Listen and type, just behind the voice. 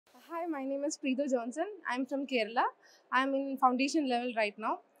Hi, my name is Preetha Johnson. I'm from Kerala. I'm in foundation level right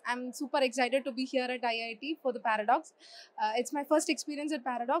now. I'm super excited to be here at IIT for the Paradox. It's my first experience at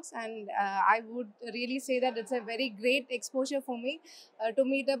Paradox, and I would really say that it's a very great exposure for me to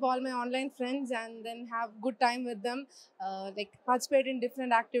meet up all my online friends and then have good time with them, like participate in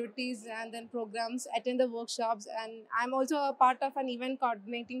different activities and then programs, attend the workshops, and I'm also a part of an event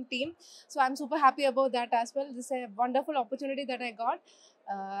coordinating team. So I'm super happy about that as well. This is a wonderful opportunity that I got.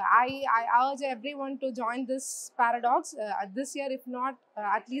 I urge everyone to join this Paradox this year, if not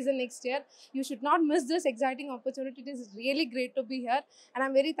at least the next year. You should not miss this exciting opportunity. It is really great to be here, and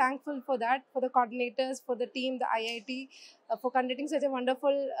I'm very thankful for that, for the coordinators, for the team, the IIT, for conducting such a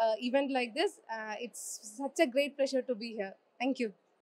wonderful event like this. It's such a great pleasure to be here. Thank you.